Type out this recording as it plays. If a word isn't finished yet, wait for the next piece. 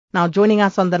Now joining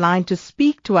us on the line to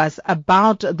speak to us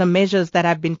about the measures that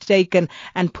have been taken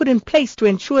and put in place to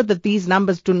ensure that these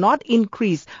numbers do not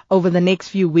increase over the next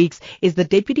few weeks is the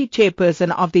Deputy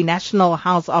Chairperson of the National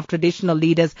House of Traditional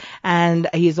Leaders, and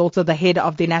he is also the head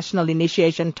of the National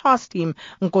Initiation Task Team,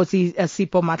 Nkosi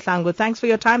Sipho Mahlangu. Thanks for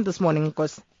your time this morning,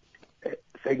 Nkosi.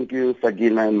 Thank you,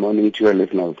 Sagina, and morning to your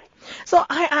listeners. So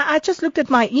I just looked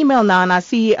at my email now and I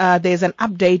see there's an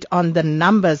update on the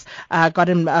numbers. Got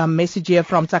a message here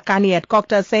from Tsakani at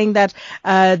Kokta saying that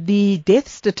the death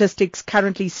statistics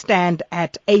currently stand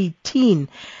at 18.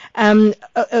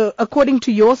 According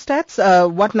to your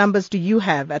stats, what numbers do you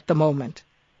have at the moment?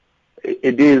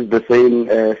 It is the same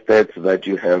stats that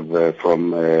you have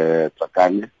from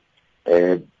Tsakani,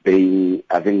 being,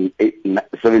 I think,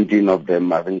 17 of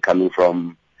them, I think, coming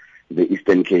from the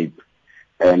Eastern Cape,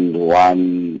 and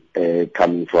one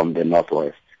coming from the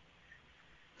Northwest.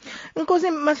 Nkosi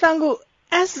Mahlangu,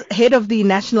 as head of the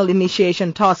National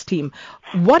Initiation Task Team,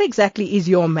 what exactly is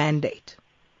your mandate?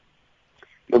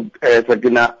 Look,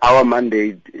 Sakina, our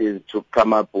mandate is to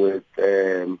come up with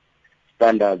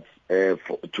standards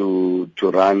to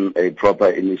run a proper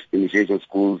initiation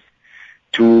schools,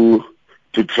 to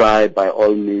try by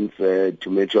all means to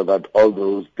make sure that all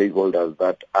those stakeholders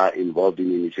that are involved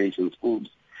in initiation schools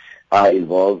are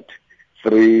involved.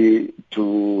 3,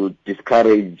 to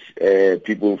discourage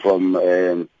people from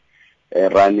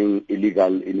running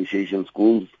illegal initiation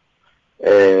schools.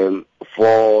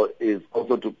 4 is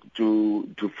also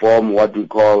to form what we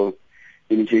call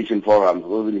initiation forums.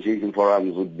 Those initiation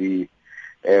forums would be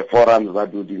forums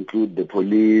that would include the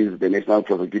police, the National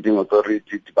Prosecuting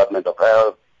Authority, Department of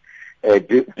Health,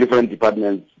 different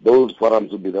departments. Those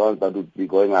forums would be the ones that would be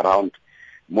going around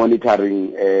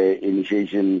monitoring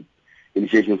initiation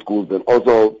schools, and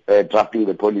also drafting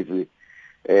the policy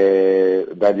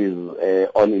that is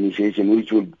on initiation,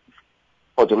 which will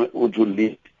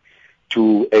lead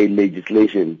to a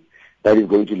legislation that is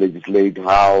going to legislate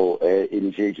how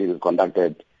initiation is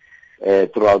conducted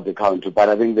throughout the country. But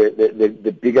I think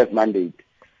the biggest mandate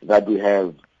that we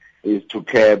have is to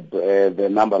curb the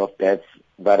number of deaths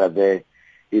that are there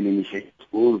in initiation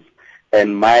schools,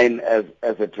 and mine as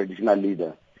a traditional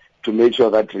leader, to make sure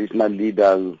that traditional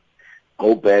leaders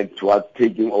go back towards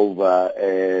taking over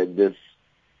this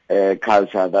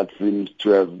culture that seems to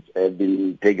have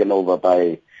been taken over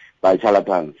by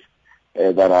charlatans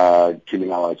that are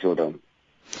killing our children.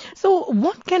 So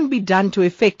what can be done to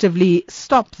effectively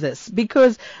stop this?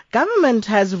 Because government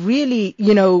has really,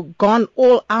 gone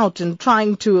all out in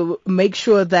trying to make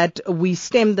sure that we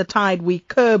stem the tide, we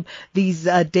curb these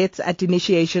deaths at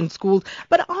initiation schools.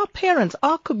 But are parents,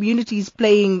 are communities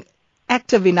playing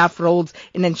active enough roles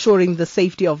in ensuring the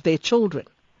safety of their children?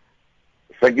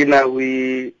 Sagina,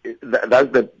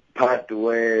 that's the part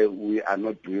where we are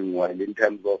not doing well in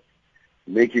terms of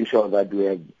making sure that we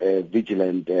have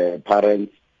vigilant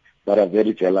parents that are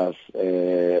very jealous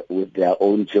with their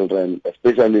own children,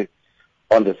 especially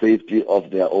on the safety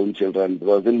of their own children.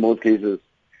 Because in most cases,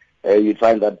 you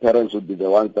find that parents would be the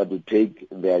ones that would take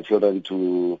their children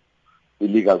to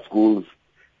illegal schools.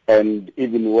 And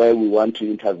even where we want to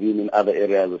intervene in other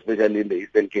areas, especially in the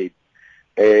Eastern Cape,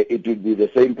 it would be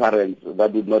the same parents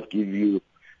that would not give you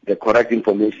the correct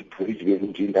information for which we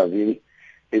need to intervene.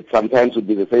 It sometimes would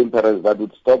be the same parents that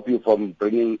would stop you from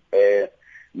bringing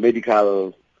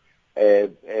medical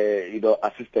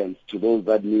assistance to those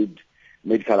that need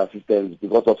medical assistance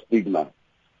because of stigma.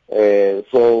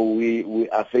 So we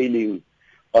are failing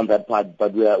on that part,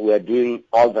 but we are doing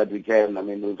all that we can. I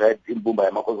mean, we've had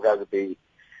Imbumba Makoskazi,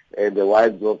 the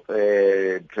wives of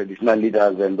traditional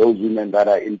leaders and those women that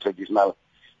are in traditional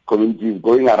communities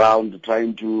going around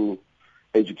trying to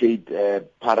educate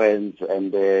parents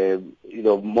and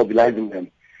mobilizing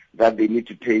them that they need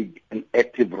to take an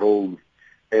active role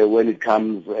when it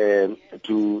comes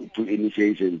to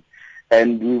initiation.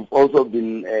 And we've also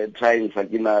been trying,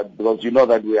 Sakina, because you know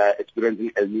that we are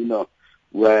experiencing El Nino,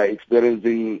 we are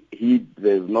experiencing heat.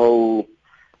 There's no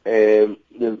water.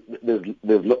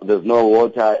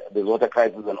 There's water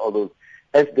crisis and all those.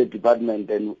 As the department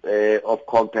and of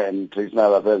Kokta and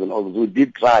Traditional Affairs and all those, we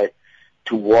did try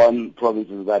to warn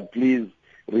provinces that please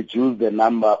reduce the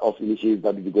number of initiatives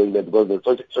that will be going there because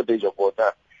there's shortage of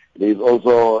water. There is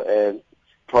also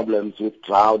problems with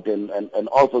drought and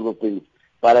all sorts of things.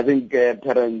 But I think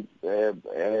parents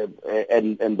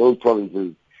and those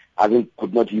provinces, I think,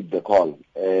 could not heed the call,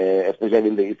 especially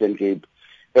in the Eastern Cape.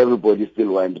 Everybody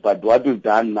still went. But what we've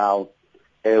done now,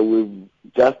 we've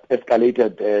just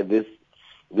escalated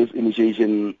this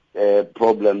initiation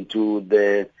problem to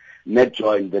the net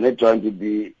joint. The net joint would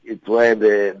be, it's where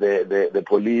the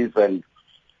police and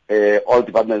all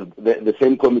departments, the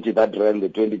same committee that ran the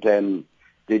 2010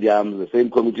 stadiums, the same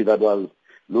committee that was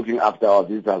looking after our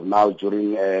visitors now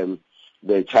during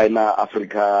the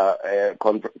China-Africa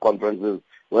conferences,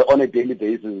 where on a daily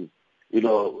basis,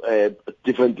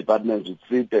 different departments would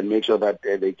sit and make sure that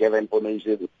they gather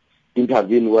information,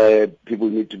 intervene where people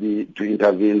need to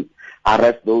intervene,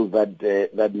 arrest those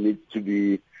that need to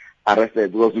be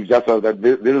arrested. Because we just felt that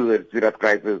this is a serious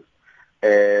crisis.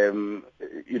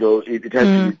 It has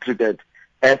to be treated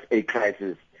as a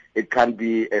crisis. It can't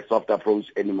be a soft approach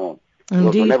anymore. Indeed.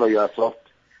 Because whenever you are soft,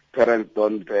 parents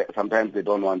sometimes they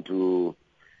don't want to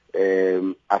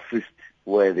assist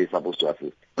where they're supposed to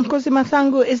assist. Nkosi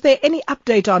Mahlangu, is there any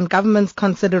update on government's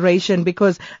consideration?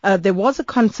 Because there was a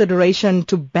consideration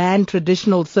to ban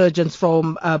traditional surgeons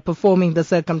from performing the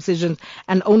circumcisions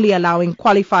and only allowing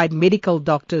qualified medical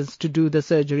doctors to do the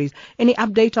surgeries. Any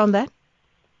update on that?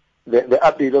 The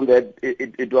update on that,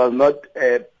 it was not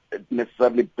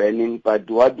necessarily banning, but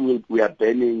what we are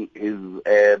banning is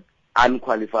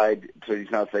unqualified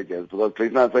traditional surgeons, because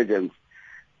traditional surgeons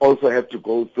also have to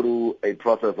go through a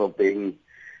process of being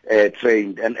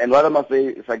trained. And what I must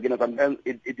say, Sakina, sometimes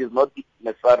it is not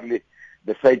necessarily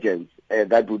the surgeons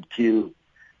that would kill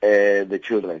the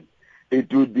children.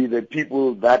 It would be the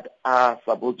people that are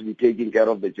supposed to be taking care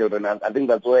of the children. And I think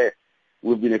that's where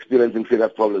we've been experiencing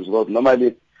serious problems, because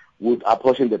normally would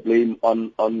apportion the blame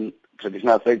on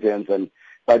traditional surgeons,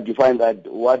 but you find that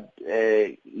what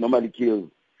normally kills,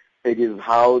 it is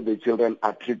how the children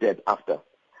are treated after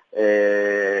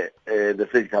the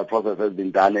surgical process has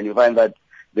been done. And you find that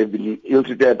they've been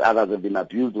ill-treated, others have been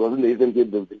abused. Wasn't the Eastern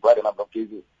Cape, there's been quite a number of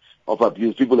cases of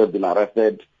abuse. People have been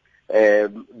arrested. There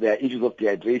are issues of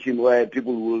dehydration where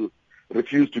people will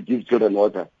refuse to give children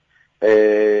water.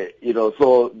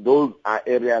 So those are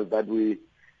areas that we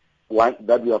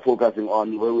are focusing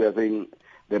on, where we are saying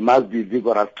there must be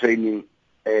vigorous training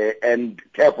and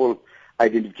careful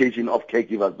identification of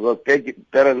caregivers. Because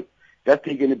parents just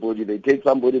take anybody. They take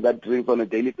somebody that drinks on a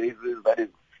daily basis, that is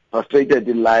frustrated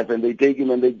in life, and they take him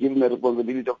and they give him a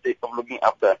responsibility of looking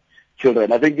after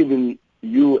children. I think even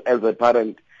you as a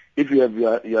parent, if you have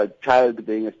your child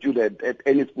being a student at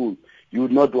any school, you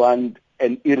would not want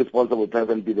an irresponsible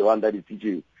person to be the one that is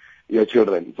teaching your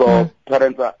children. So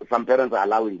some parents are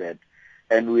allowing that.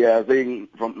 And we are saying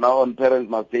from now on, parents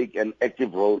must take an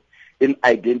active role in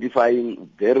identifying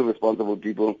very responsible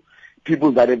people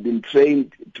that have been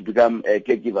trained to become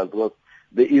caregivers, because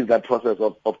there is that process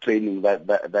of training that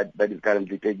is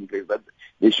currently taking place. But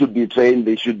they should be trained,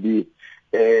 they should be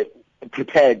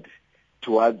prepared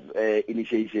towards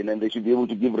initiation, and they should be able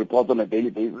to give reports on a daily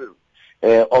basis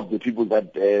of the people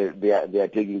that they are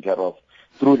taking care of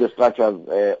through the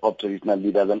structures of traditional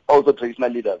leaders, and also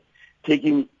traditional leaders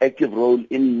taking active role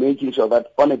in making sure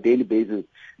that on a daily basis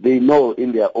they know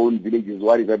in their own villages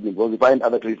what is happening. Because we find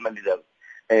other traditional leaders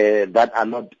that are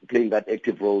not playing that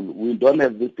active role. We don't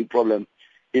have this big problem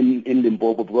in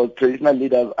Limpopo, because traditional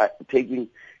leaders are taking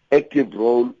active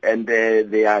role, and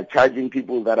they are charging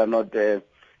people that are not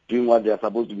doing what they are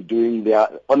supposed to be doing. They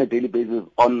are on a daily basis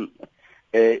on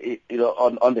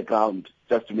the ground,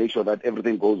 just to make sure that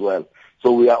everything goes well.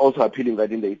 So we are also appealing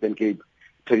that in the Eastern Cape,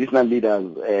 traditional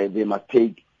leaders, they must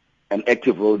take an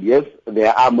active role. Yes,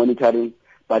 there are monitoring,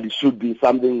 but it should be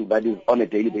something that is on a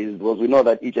daily basis, because we know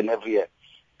that each and every year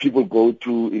people go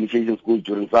to initiation schools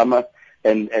during summer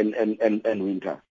and winter.